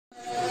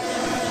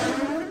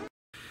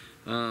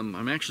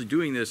I'm actually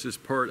doing this as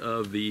part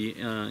of the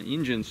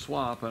engine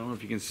swap. I don't know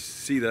if you can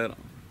see that,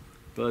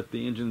 but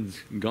the engine's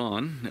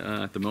gone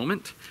at the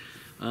moment.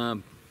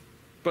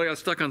 But I got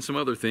stuck on some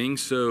other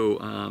things,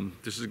 so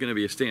this is going to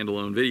be a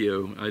standalone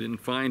video. I didn't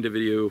find a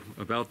video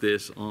about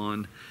this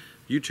on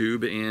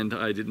YouTube, and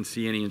I didn't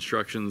see any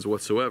instructions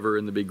whatsoever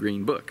in the big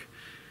green book,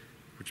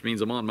 which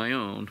means I'm on my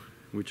own,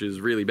 which is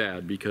really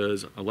bad,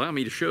 because allow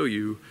me to show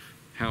you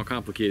how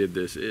complicated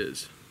this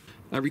is.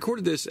 I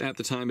recorded this at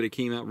the time, but it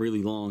came out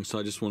really long, so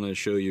I just want to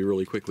show you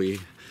really quickly.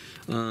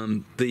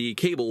 The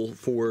cable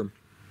for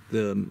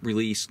the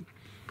release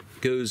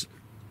goes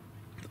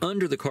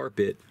under the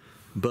carpet,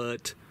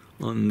 but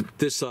on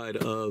this side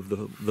of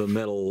the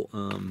metal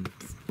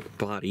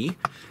body,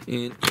 and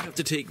you have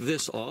to take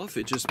this off.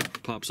 It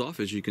just pops off,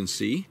 as you can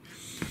see.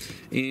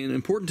 And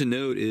important to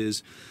note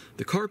is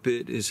the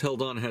carpet is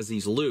held on, it has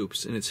these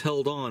loops, and it's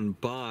held on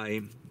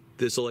by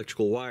this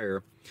electrical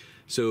wire.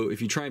 So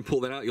if you try and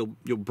pull that out,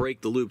 you'll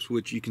break the loops,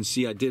 which you can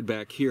see I did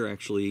back here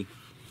actually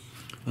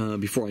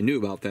before I knew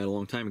about that a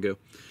long time ago.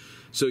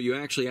 So you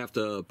actually have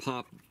to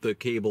pop the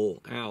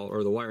cable out,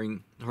 or the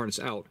wiring harness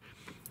out,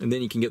 and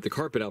then you can get the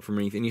carpet out from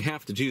underneath. And you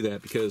have to do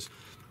that because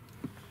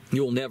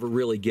you'll never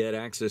really get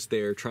access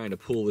there trying to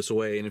pull this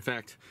away. And in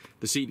fact,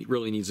 the seat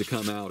really needs to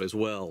come out as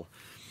well.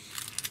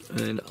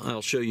 And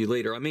I'll show you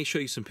later. I may show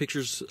you some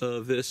pictures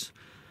of this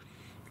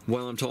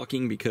while I'm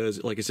talking,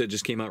 because like I said, it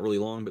just came out really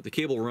long. But the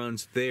cable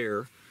runs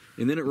there,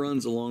 and then it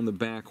runs along the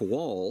back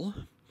wall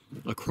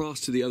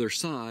across to the other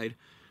side,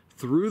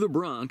 through the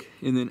brunk,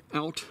 and then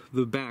out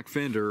the back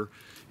fender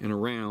and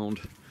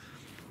around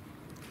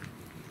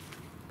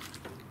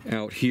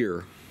out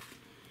here.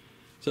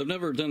 So I've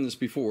never done this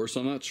before, so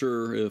I'm not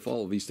sure if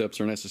all of these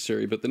steps are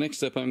necessary, but the next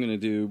step I'm going to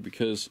do,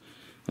 because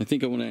I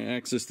think I want to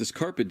access this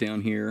carpet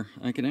down here,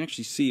 I can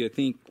actually see, I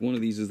think one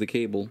of these is the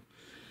cable.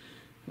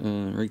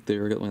 Right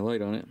there, I got my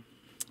light on it.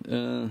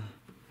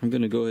 I'm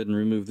going to go ahead and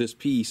remove this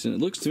piece, and it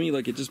looks to me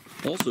like it just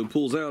also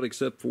pulls out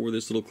except for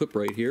this little clip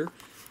right here.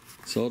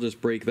 So I'll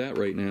just break that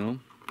right now.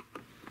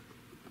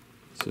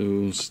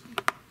 So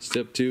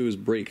step 2 is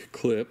break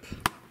clip.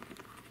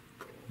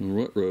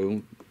 Rut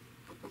row.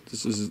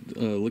 This is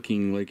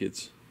looking like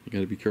it's, you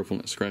gotta be careful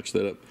not to scratch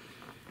that up.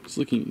 It's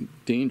looking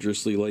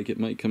dangerously like it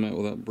might come out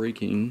without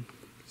breaking.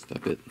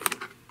 Stop it.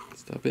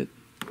 Stop it.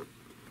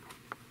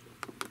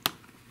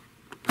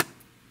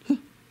 Huh.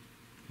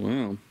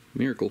 Wow,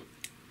 miracle.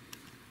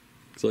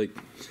 It's like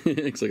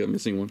looks like I'm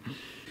missing one.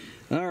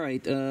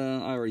 Alright, I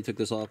already took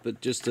this off, but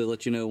just to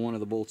let you know, one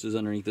of the bolts is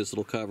underneath this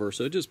little cover,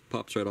 so it just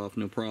pops right off,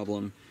 no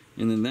problem.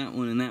 And then that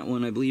one and that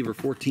one, I believe, are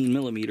 14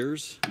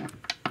 millimeters.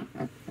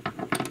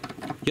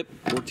 Yep,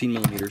 14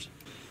 millimeters.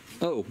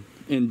 Oh,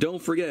 and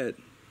don't forget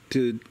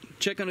to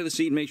check under the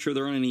seat and make sure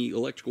there aren't any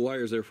electrical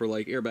wires there for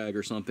like airbag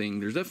or something.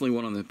 There's definitely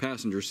one on the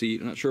passenger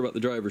seat. I'm not sure about the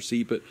driver's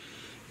seat, but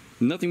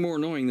nothing more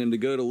annoying than to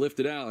go to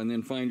lift it out and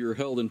then find you're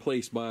held in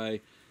place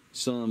by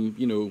some,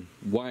 you know,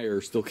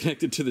 wire still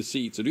connected to the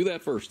seat. So do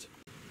that first.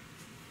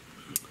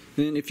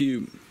 Then if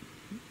you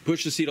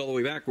push the seat all the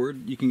way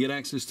backward, you can get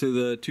access to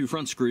the 2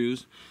 front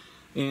screws.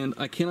 And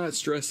I cannot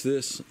stress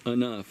this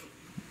enough.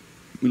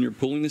 When you're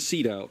pulling the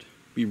seat out,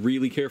 be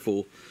really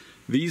careful.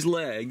 These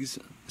legs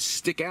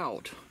stick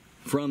out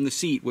from the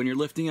seat when you're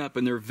lifting up,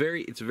 and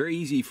it's very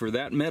easy for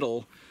that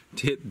metal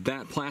to hit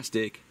that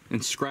plastic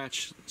and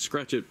scratch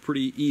it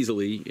pretty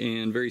easily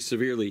and very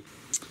severely.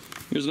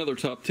 Here's another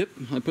top tip.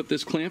 I put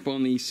this clamp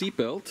on the seat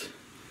belt,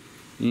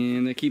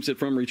 and that keeps it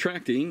from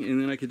retracting, and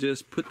then I could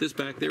just put this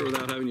back there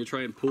without having to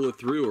try and pull it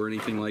through or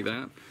anything like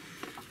that.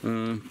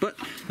 But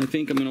I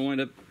think I'm going to wind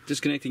up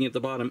disconnecting at the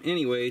bottom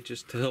anyway,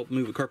 just to help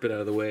move the carpet out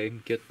of the way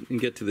and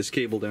get to this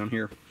cable down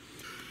here.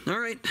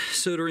 Alright,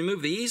 so to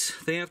remove these,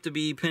 they have to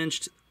be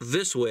pinched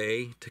this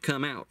way to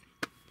come out.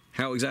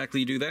 How exactly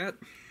you do that?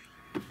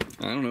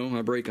 I don't know,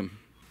 I break them.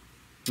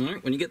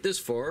 Alright, when you get this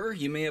far,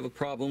 you may have a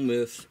problem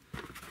with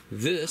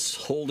this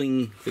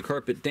holding the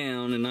carpet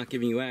down and not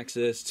giving you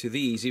access to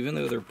these, even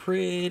though they're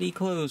pretty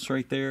close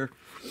right there.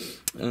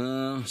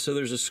 So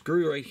there's a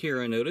screw right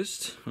here I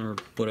noticed, or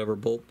whatever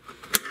bolt.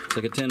 It's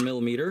like a 10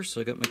 millimeter, so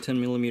I got my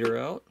 10 millimeter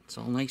out. It's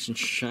all nice and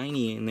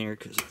shiny in there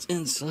because it's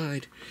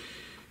inside.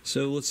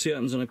 So let's see what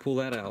happens when I pull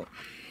that out.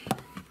 I'm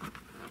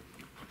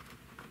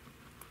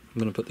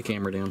going to put the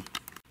camera down.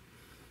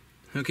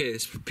 Okay,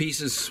 this piece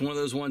is one of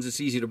those ones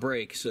that's easy to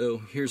break, so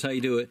here's how you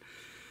do it.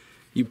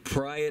 You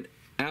pry it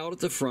out at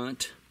the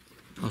front.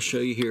 I'll show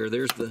you here.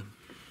 There's the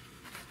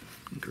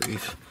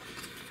grief.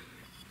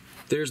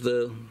 There's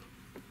the,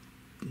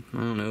 I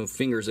don't know,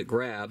 fingers that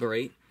grab,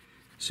 right?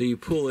 So you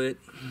pull it.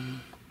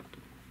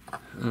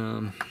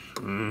 I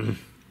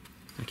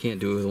can't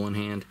do it with one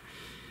hand.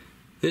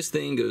 This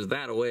thing goes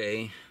that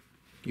way.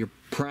 You're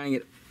prying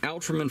it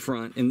out from in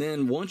front, and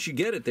then once you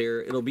get it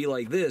there, it'll be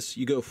like this.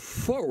 You go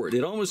forward.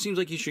 It almost seems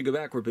like you should go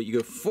backward, but you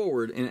go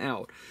forward and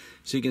out.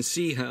 So you can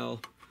see how,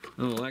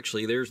 oh,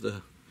 actually, there's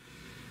the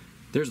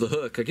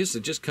hook. I guess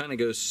it just kind of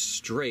goes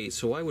straight.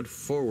 So why would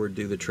forward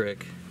do the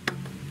trick?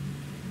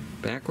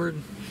 Backward?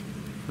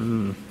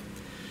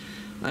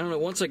 I don't know,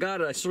 once I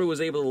got it, I sort of was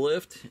able to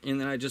lift, and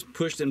then I just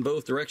pushed in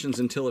both directions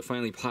until it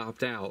finally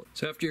popped out.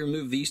 So after you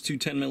remove these two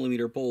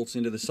 10mm bolts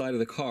into the side of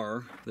the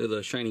car, they're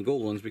the shiny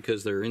gold ones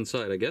because they're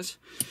inside, I guess,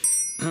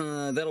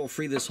 that'll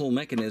free this whole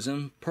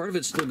mechanism. Part of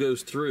it still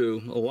goes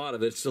through, a lot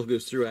of it still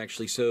goes through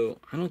actually, so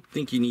I don't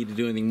think you need to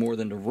do anything more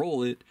than to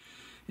roll it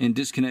and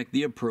disconnect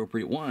the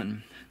appropriate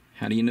one.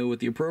 How do you know what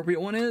the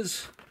appropriate one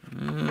is?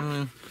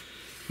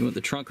 You want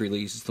the trunk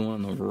release, it's the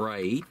one on the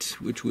right,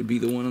 which would be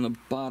the one on the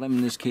bottom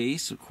in this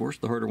case. Of course,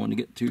 the harder one to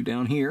get to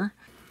down here.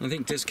 I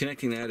think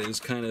disconnecting that is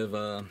kind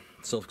of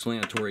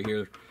self-explanatory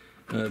here.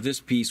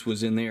 This piece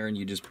was in there and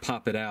you just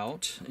pop it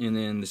out. And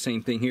then the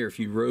same thing here, if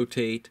you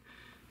rotate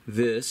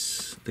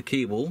this, the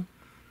cable,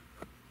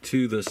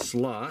 to the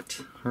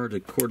slot, hard to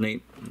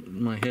coordinate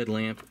my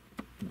headlamp,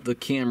 the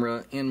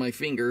camera, and my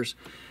fingers.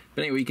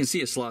 But anyway, you can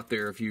see a slot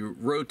there. If you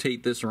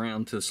rotate this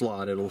around to the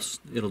slot, it'll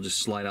just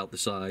slide out the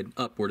side,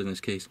 upward in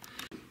this case.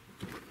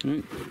 All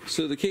right.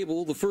 So the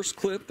cable, the first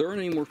clip, there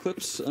aren't any more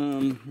clips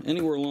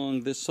anywhere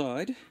along this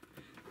side.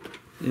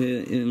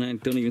 And I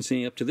don't even see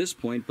any up to this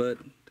point, but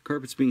the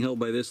carpet's being held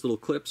by this little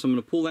clip, so I'm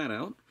going to pull that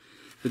out.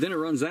 But then it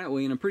runs that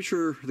way, and I'm pretty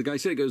sure the guy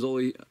said it goes all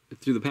the way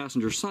through the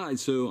passenger side,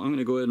 so I'm going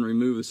to go ahead and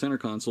remove the center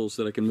console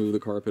so that I can move the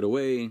carpet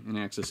away and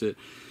access it.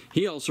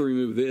 He also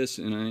removed this,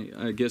 and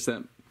I guess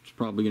that's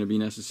probably going to be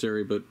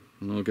necessary, but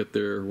I'll get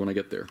there when I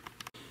get there.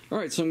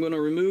 Alright, so I'm going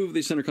to remove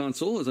the center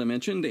console, as I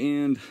mentioned,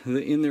 and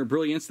in their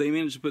brilliance, they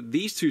managed to put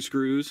these two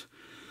screws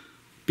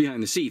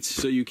behind the seats,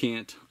 so you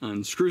can't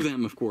unscrew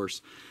them, of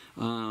course.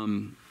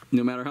 No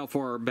matter how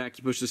far back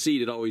you push the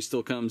seat, it always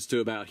still comes to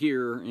about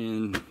here,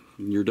 and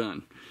you're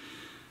done.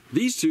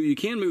 These two, you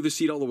can move the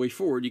seat all the way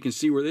forward. You can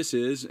see where this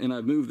is, and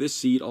I've moved this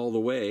seat all the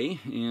way,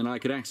 and I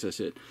could access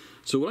it.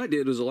 So what I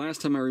did was the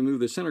last time I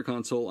removed the center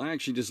console, I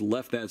actually just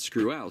left that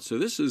screw out. So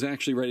this is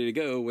actually ready to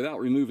go without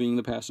removing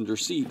the passenger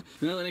seat.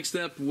 Now the next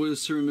step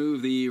was to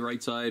remove the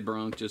right side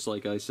brunk, just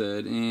like I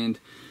said, and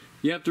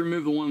you have to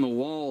remove the one on the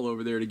wall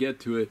over there to get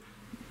to it.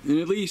 And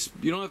at least,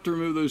 you don't have to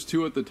remove those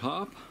two at the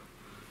top,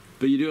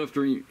 but you do have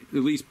to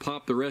at least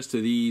pop the rest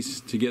of these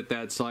to get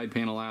that side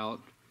panel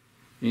out.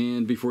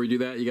 And before you do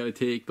that, you got to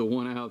take the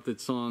one out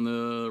that's on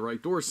the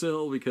right door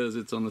sill because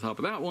it's on the top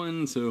of that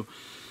one. So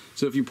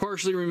if you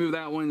partially remove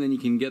that one, then you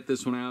can get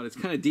this one out. It's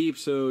kind of deep,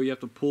 so you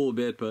have to pull a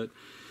bit, but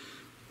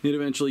it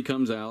eventually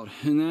comes out.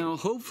 And now,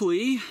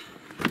 hopefully,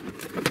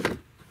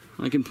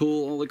 I can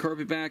pull all the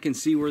carpet back and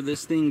see where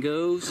this thing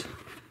goes.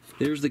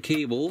 There's the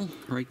cable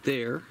right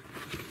there.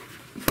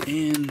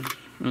 And,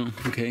 oh,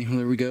 okay, well,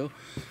 there we go.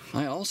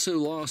 I also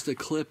lost a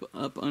clip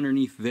up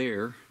underneath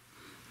there,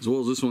 as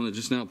well as this one that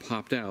just now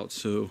popped out,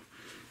 so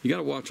you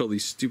gotta watch all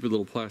these stupid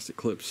little plastic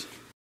clips.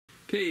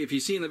 Okay, if you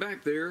see in the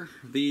back there,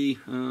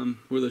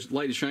 where the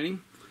light is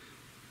shining,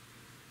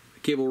 the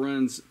cable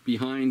runs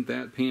behind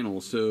that panel,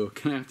 so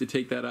gonna have to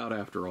take that out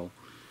after all.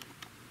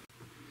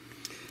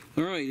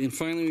 Alright, and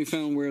finally we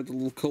found where the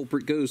little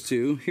culprit goes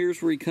to.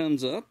 Here's where he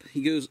comes up.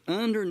 He goes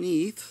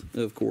underneath,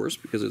 of course,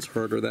 because it's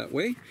harder that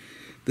way,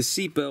 the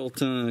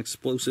seatbelt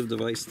explosive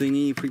device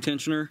thingy,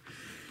 pretensioner,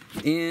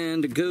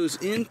 and goes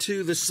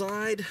into the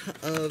side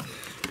of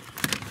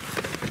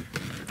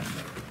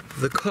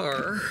the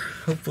car.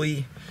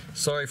 Hopefully,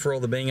 sorry for all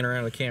the banging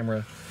around the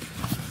camera.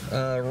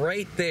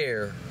 Right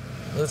there.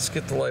 Let's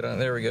get the light on.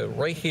 There we go.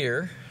 Right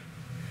here.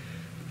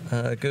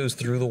 It goes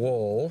through the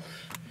wall.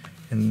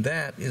 And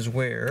that is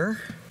where,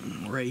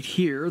 right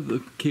here,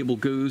 the cable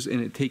goes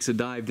and it takes a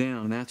dive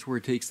down. That's where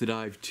it takes the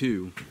dive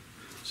to.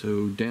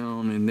 So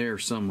down in there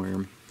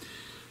somewhere.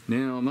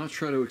 Now, I'm not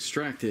trying to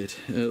extract it.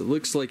 It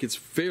looks like it's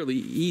fairly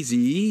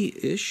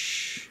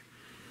easy-ish.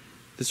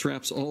 This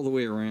wraps all the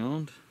way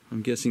around.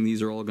 I'm guessing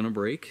these are all going to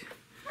break.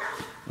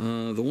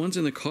 The ones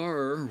in the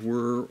car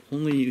were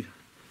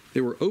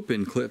they were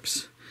open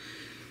clips.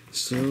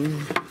 So,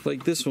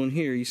 like this one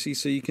here, you see,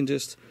 so you can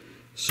just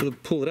sort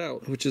of pull it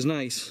out, which is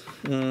nice.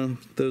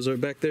 Those are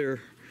back there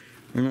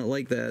are not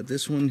like that.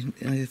 This one,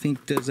 I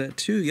think, does that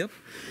too, yep.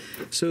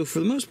 So, for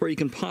the most part, you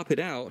can pop it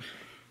out.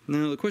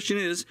 Now, the question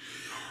is,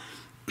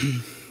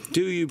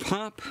 do you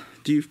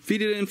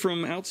feed it in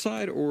from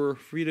outside or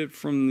feed it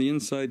from the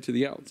inside to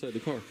the outside of the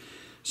car?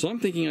 So I'm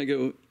thinking I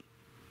go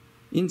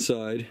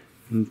inside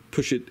and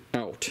push it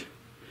out,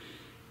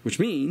 which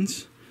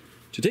means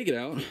to take it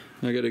out,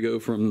 I got to go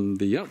from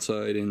the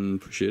outside and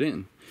push it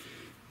in.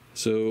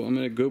 So I'm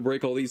going to go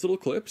break all these little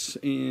clips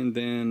and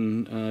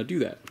then do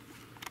that.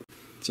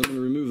 So I'm going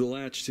to remove the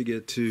latch to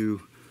get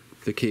to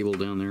the cable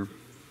down there.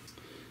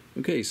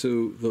 Okay,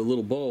 so the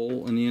little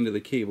ball on the end of the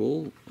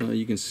cable,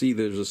 you can see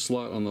there's a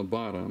slot on the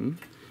bottom,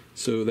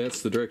 so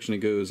that's the direction it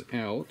goes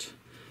out.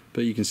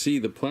 But you can see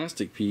the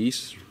plastic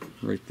piece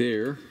right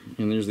there,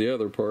 and there's the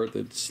other part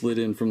that slid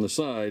in from the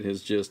side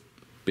has just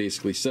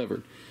basically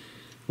severed.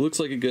 Looks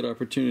like a good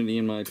opportunity,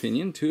 in my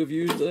opinion, to have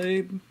used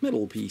a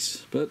metal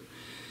piece, but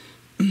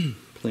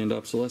planned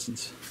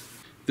obsolescence.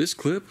 This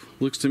clip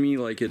looks to me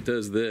like it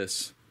does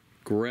this.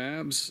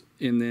 Grabs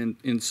and then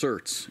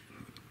inserts.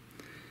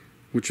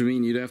 Which would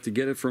mean you'd have to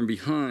get it from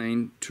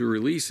behind to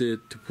release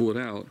it to pull it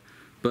out.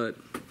 But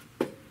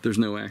there's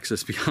no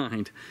access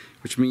behind,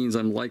 which means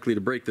I'm likely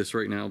to break this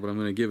right now, but I'm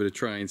going to give it a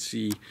try and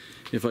see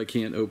if I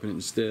can't open it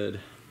instead.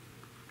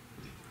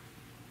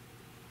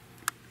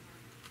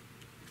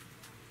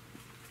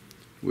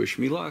 Wish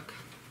me luck.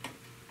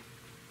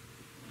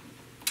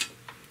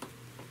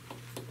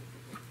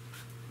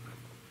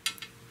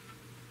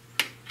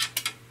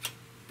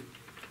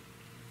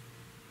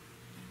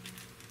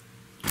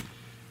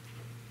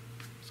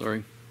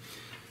 Sorry.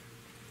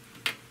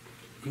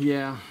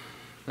 Yeah,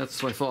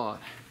 that's what I thought.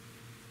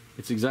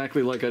 It's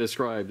exactly like I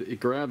described.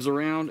 It grabs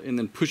around and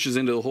then pushes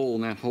into the hole,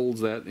 and that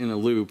holds that in a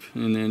loop,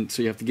 and then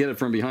so you have to get it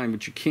from behind,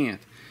 but you can't.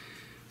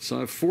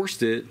 So I've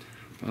forced it,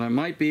 but I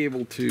might be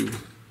able to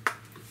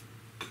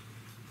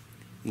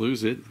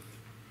lose it.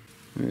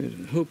 Alright,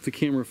 I hope the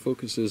camera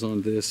focuses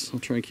on this. I'll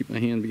try and keep my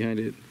hand behind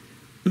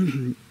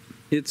it.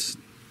 It's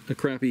a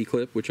crappy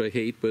clip, which I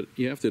hate, but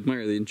you have to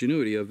admire the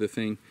ingenuity of the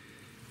thing.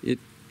 It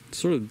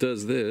sort of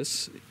does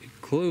this. It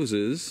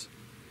closes,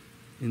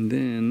 and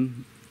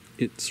then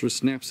it sort of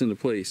snaps into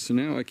place. So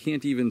now I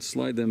can't even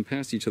slide them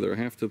past each other. I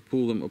have to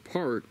pull them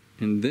apart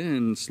and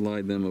then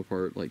slide them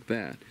apart like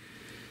that.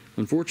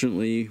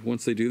 Unfortunately,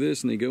 once they do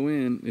this and they go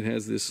in, it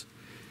has this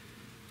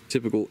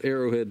typical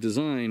arrowhead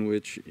design,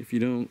 which if you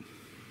don't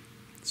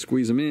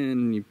squeeze them in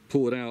and you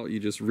pull it out, you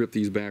just rip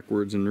these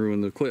backwards and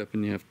ruin the clip,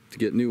 and you have to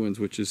get new ones,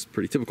 which is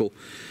pretty typical.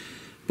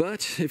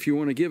 But if you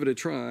want to give it a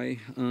try,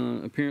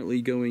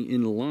 apparently going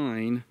in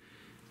line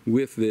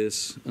with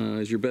this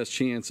is your best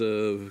chance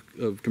of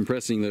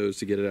compressing those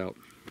to get it out.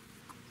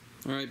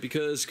 Alright,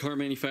 because car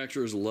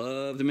manufacturers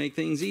love to make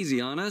things easy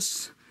on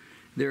us,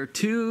 there are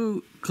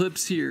two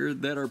clips here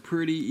that are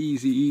pretty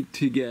easy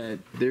to get.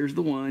 There's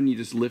the one, you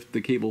just lift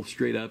the cable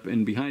straight up,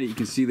 and behind it you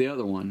can see the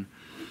other one.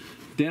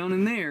 Down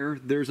in there,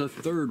 there's a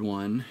third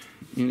one,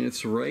 and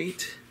it's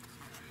right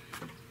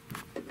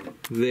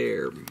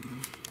there.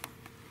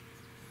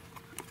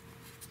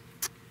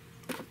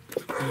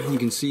 You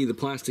can see the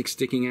plastic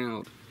sticking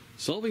out.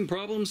 Solving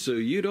problems so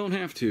you don't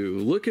have to.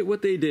 Look at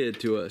what they did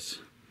to us.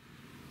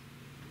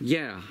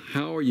 Yeah,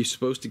 how are you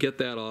supposed to get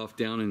that off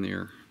down in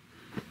there?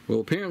 Well,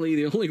 apparently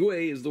the only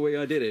way is the way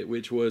I did it,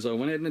 which was I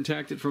went ahead and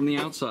attacked it from the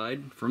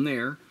outside, from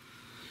there,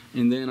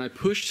 and then I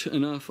pushed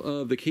enough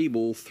of the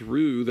cable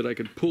through that I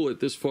could pull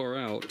it this far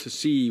out to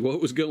see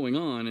what was going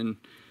on, and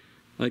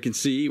I can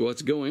see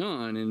what's going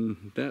on,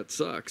 and that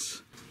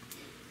sucks.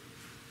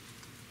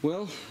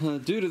 Well,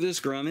 due to this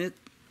grommet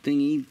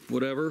thingy,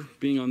 whatever,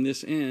 being on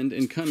this end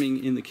and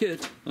coming in the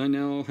kit, I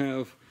now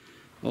have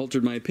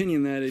altered my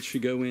opinion that it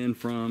should go in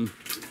from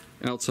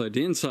outside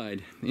to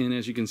inside. And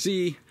as you can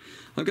see,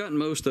 I've gotten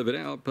most of it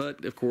out,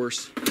 but of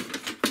course,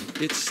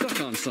 it's stuck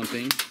on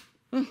something.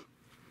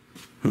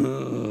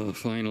 Oh,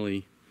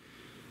 finally.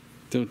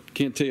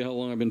 Can't tell you how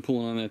long I've been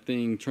pulling on that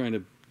thing trying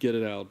to get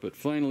it out, but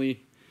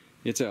finally,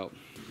 it's out.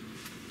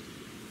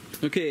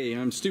 Okay,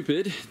 I'm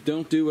stupid.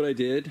 Don't do what I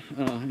did.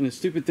 And the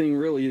stupid thing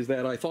really is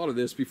that I thought of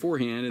this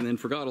beforehand and then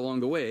forgot along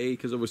the way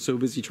because I was so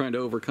busy trying to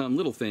overcome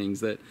little things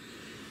that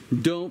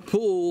don't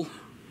pull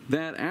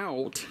that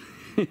out.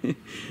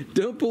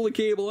 Don't pull the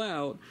cable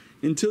out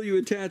until you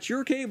attach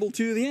your cable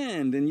to the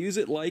end and use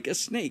it like a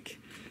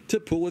snake to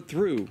pull it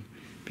through.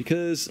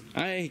 Because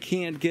I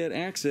can't get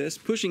access.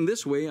 Pushing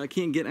this way, I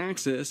can't get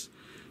access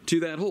to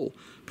that hole.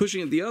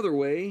 Pushing it the other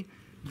way,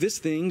 this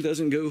thing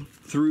doesn't go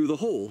through the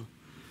hole.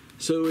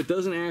 So it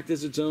doesn't act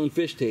as its own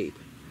fish tape.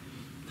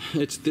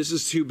 This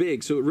is too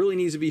big, so it really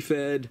needs to be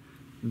fed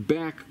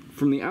back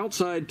from the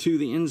outside to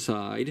the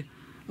inside.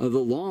 The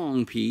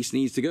long piece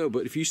needs to go,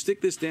 but if you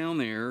stick this down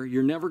there,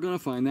 you're never going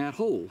to find that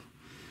hole.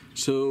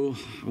 So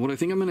what I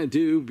think I'm going to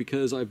do,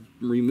 because I've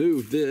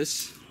removed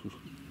this,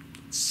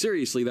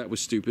 seriously, that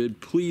was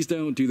stupid. Please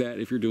don't do that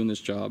if you're doing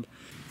this job.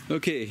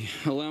 Okay,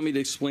 allow me to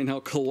explain how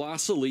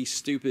colossally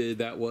stupid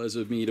that was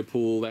of me to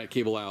pull that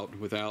cable out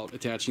without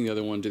attaching the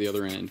other one to the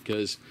other end,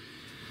 because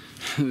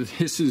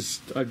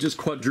I've just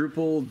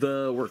quadrupled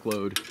the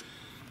workload.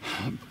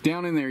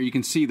 Down in there you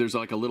can see there's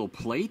like a little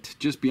plate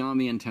just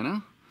beyond the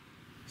antenna.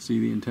 See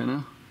the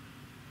antenna?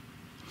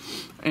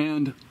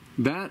 And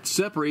that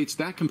separates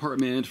that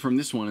compartment from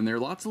this one, and there are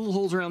lots of little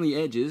holes around the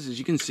edges. As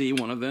you can see,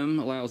 one of them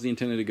allows the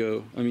antenna to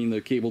go,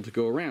 the cable to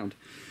go around.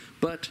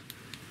 But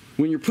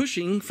when you're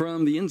pushing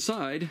from the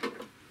inside,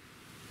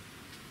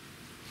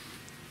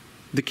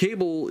 the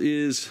cable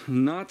is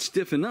not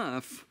stiff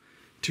enough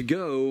to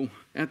go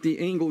at the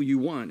angle you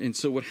want. And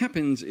so what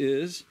happens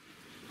is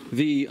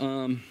the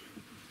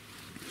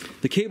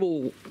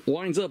cable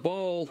winds up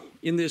all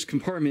in this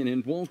compartment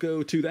and won't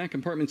go to that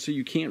compartment, so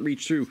you can't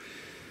reach through.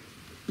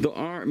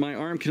 My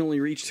arm can only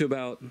reach to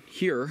about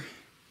here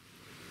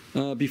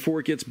before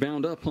it gets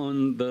bound up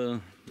on the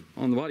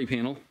body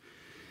panel.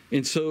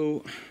 And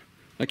so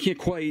I can't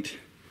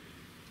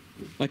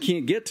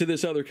get to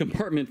this other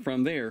compartment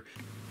from there.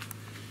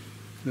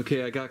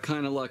 Okay, I got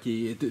kind of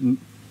lucky. It didn't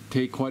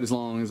take quite as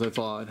long as I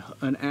thought.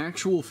 An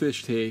actual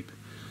fish tape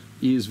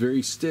is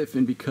very stiff,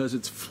 and because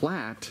it's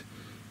flat,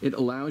 it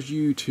allows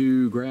you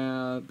to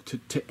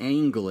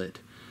angle it.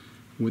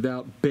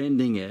 without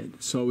bending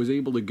it. So I was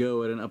able to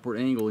go at an upward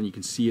angle, and you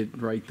can see it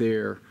right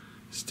there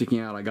sticking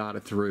out. I got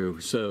it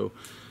through. So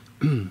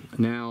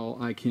now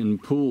I can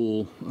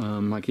pull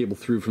my cable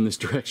through from this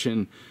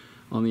direction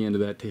on the end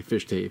of that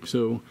fish tape.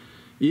 So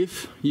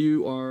if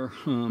you are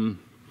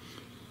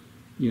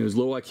as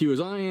low IQ as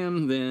I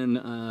am, then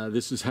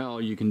this is how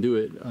you can do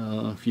it.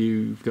 If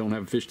you don't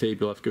have a fish tape,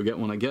 you'll have to go get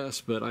one, I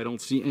guess, but I don't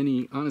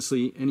see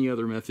honestly any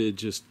other method,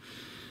 just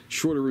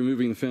short of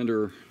removing the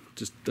fender.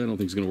 I don't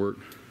think it's gonna work.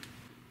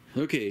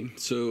 Okay,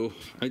 so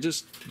I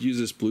just use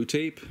this blue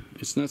tape.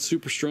 It's not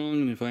super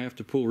strong, and if I have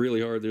to pull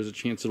really hard, there's a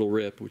chance it'll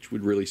rip, which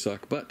would really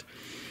suck, but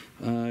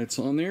it's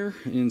on there,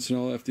 and so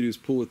all I have to do is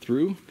pull it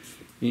through.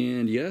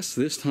 And yes,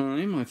 this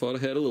time I thought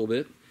ahead a little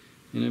bit,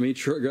 and I made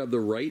sure I grabbed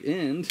the right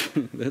end.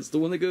 That's the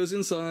one that goes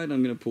inside.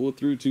 I'm gonna pull it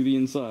through to the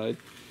inside,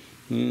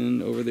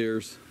 and over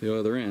there's the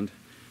other end.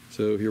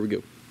 So here we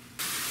go.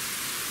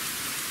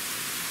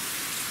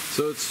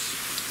 So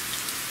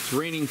it's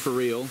raining for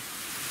real,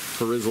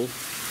 for Rizzle.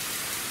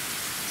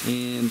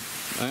 And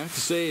I have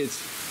to say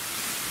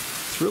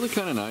it's really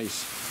kind of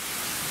nice.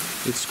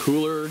 It's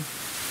cooler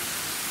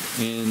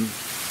and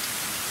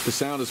the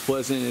sound is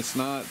pleasant. It's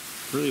not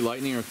really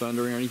lightning or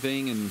thundering or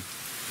anything, and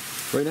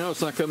right now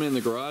it's not coming in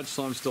the garage,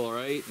 so I'm still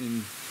alright.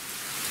 And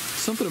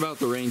something about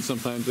the rain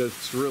sometimes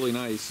that's really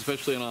nice,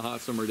 especially on a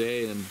hot summer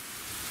day, and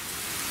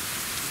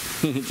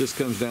it just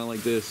comes down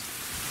like this.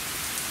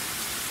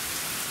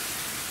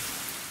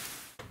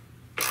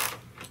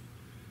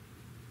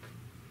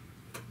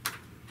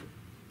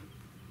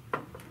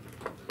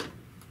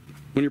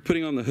 When you're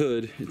putting on the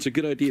hood, it's a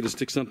good idea to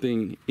stick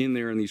something in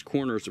there in these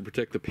corners to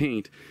protect the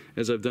paint,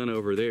 as I've done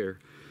over there.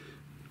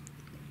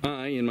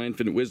 I, in my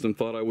infinite wisdom,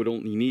 thought I would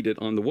only need it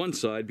on the one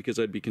side because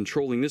I'd be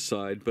controlling this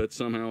side, but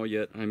somehow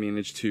yet I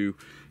managed to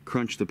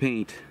crunch the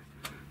paint.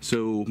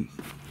 So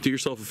do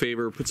yourself a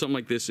favor, put something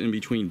like this in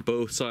between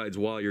both sides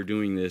while you're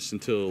doing this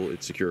until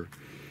it's secure.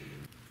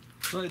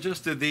 So I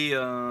adjusted the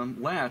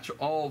latch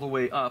all the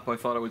way up. I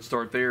thought I would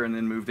start there and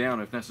then move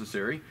down if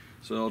necessary.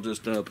 So I'll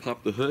just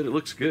pop the hood. It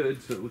looks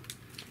good. So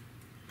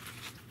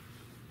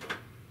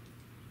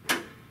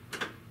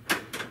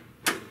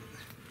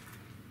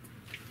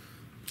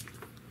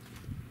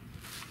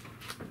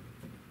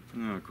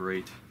oh,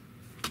 great.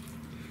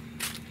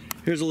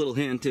 Here's a little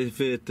hint: if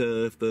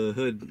the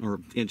hood or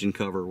engine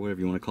cover, whatever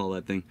you want to call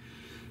that thing,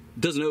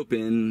 doesn't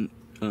open,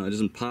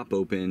 doesn't pop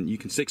open, you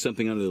can stick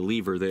something under the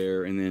lever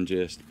there and then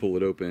just pull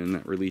it open, and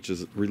that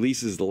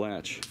releases the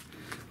latch.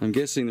 I'm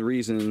guessing the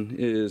reason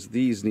is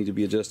these need to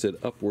be adjusted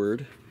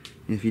upward.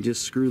 If you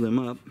just screw them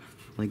up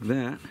like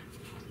that,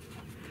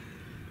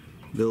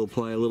 they'll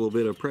apply a little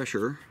bit of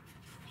pressure.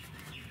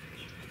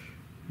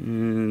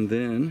 And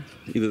then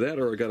either that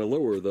or I gotta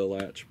lower the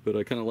latch, but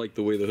I kind of like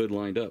the way the hood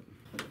lined up.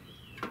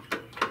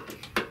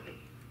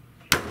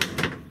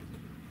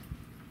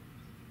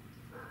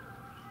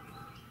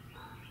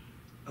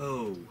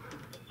 Oh,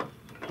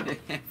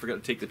 forgot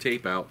to take the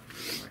tape out.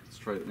 All right, let's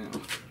try it now.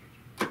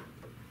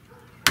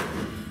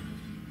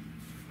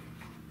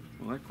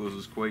 Well, that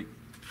closes quite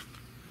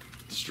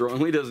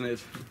strongly, doesn't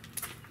it?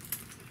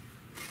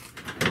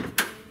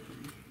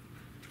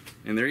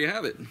 And there you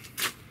have it.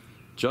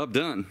 Job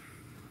done.